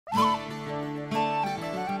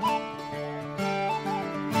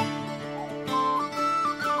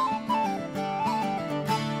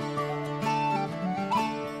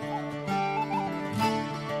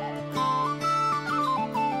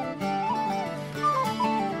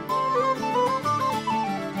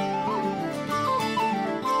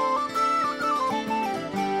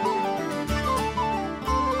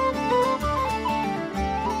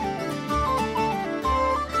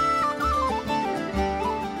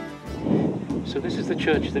So this is the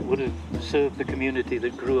church that would have served the community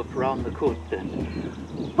that grew up around the court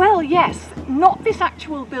then? Well, yes, not this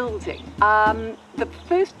actual building. The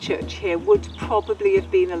first church here would probably have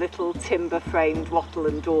been a little timber-framed wattle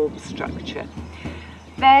and daub structure.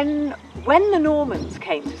 Then, when the Normans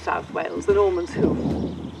came to South Wales, the Normans who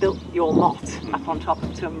built your motte up on top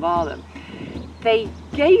of Cwmbran, they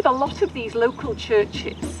gave a lot of these local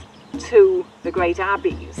churches to the great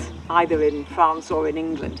abbeys, either in France or in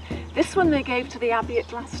England. This one they gave to the abbey at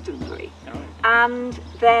Glastonbury. And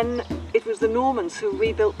then it was the Normans who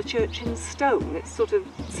rebuilt the church in stone. It's sort of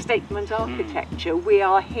statement architecture. We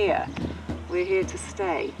are here. We're here to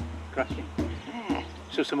stay. Cracking. Yeah.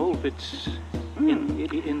 So some old bits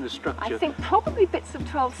in the structure. I think probably bits of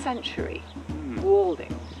 12th century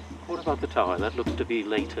walling. What about the tower? That looks to be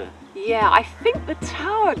later. Yeah, I think the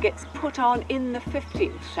tower gets put on in the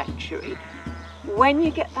 15th century when you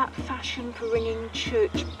get that fashion for ringing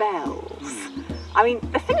church bells. I mean,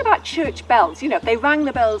 the thing about church bells, you know, they rang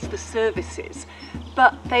the bells for services,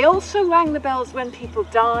 but they also rang the bells when people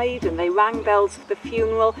died, and they rang bells for the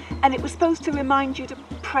funeral, and it was supposed to remind you to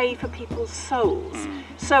pray for people's souls.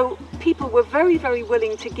 So people were very, very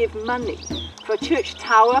willing to give money for a church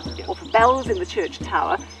tower or for bells in the church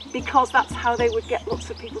tower, because that's how they would get lots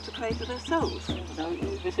of people to pray for their souls. Now,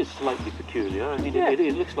 this is slightly peculiar. I mean,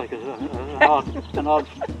 it looks like an odd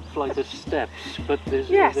flight of steps, but there's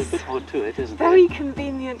a bit more to it, isn't there? Very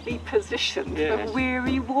conveniently positioned for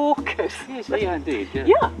weary walkers. Yes, yeah, indeed. Yeah.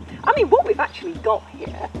 Yeah, I mean, what we've actually got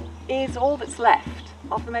here is all that's left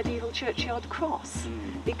of the medieval churchyard cross,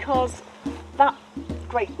 because that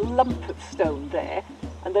great lump of stone there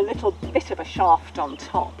and the little bit of a shaft on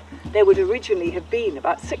top, there would originally have been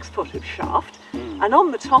about 6 foot of shaft, and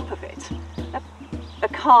on the top of it, a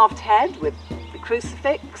carved head with the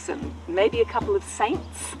crucifix and maybe a couple of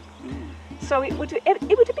saints. So it would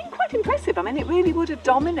have been quite impressive. I mean, it really would have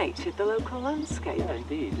dominated the local landscape. Yeah,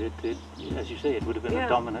 indeed. It, as you say, it would have been a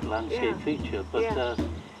dominant landscape feature, but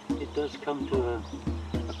it does come to a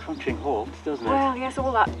crunching halt, doesn't it? Well, yes,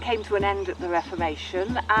 all that came to an end at the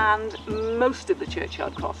Reformation, and most of the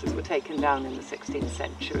churchyard crosses were taken down in the 16th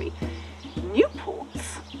century.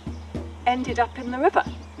 Newports ended up in the river,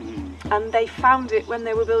 and they found it when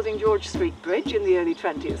they were building George Street Bridge in the early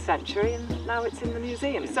 20th century, and now it's in the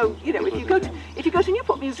museum. So, you know, if you go to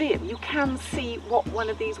Newport Museum, you can see what one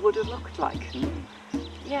of these would have looked like.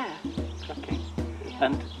 Yeah. Okay. Yeah.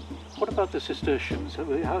 And what about the Cistercians?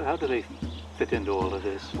 How do they fit into all of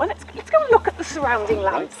this? Well, let's go and look at the surrounding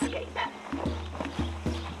landscape.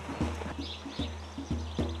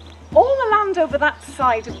 All the land over that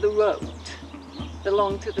side of the road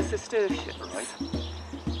belonged to the Cistercians.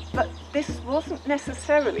 But this wasn't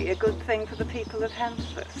necessarily a good thing for the people of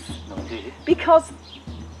Henllys. Because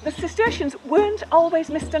the Cistercians weren't always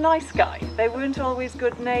Mr. Nice Guy. They weren't always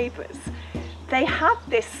good neighbours. They had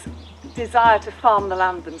this desire to farm the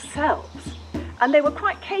land themselves, and they were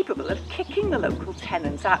quite capable of kicking the local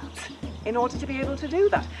tenants out in order to be able to do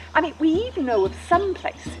that. I mean, we even know of some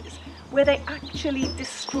places where they actually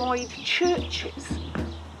destroyed churches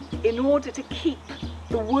in order to keep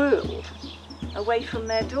the world away from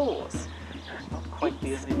their doors.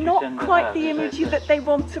 It's not quite the image that they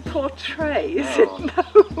want to portray, is it?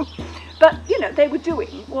 No. But, you know, they were doing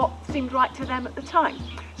what seemed right to them at the time.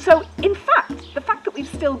 So, in fact, the fact that we've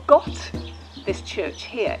still got this church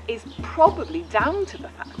here is probably down to the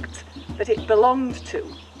fact that it belonged to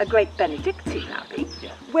a great Benedictine abbey,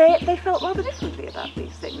 where they felt rather differently about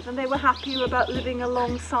these things, and they were happier about living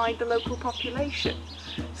alongside the local population.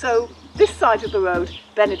 So this side of the road,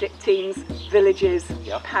 Benedictines, villages,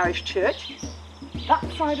 parish church. That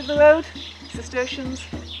side of the road, Cistercians,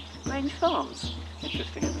 Grange Farms.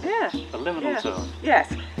 Interesting, isn't it? Yeah. A liminal zone.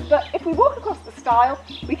 Yes. But if we walk across the stile,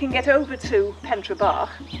 we can get over to Pentre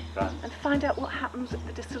and find out what happens at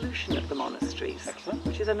the dissolution of the monasteries. Excellent.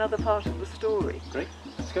 Which is another part of the story. Great.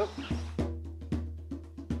 Let's go.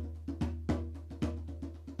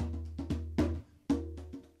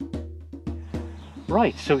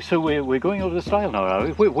 Right, so we're going over the stile now, are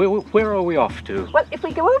we? Where are we off to? Well, if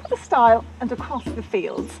we go over the stile and across the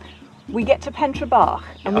fields, we get to Pentre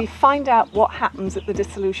and we find out what happens at the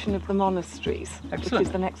dissolution of the monasteries, which is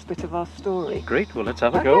the next bit of our story. Great, well let's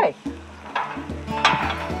have a go.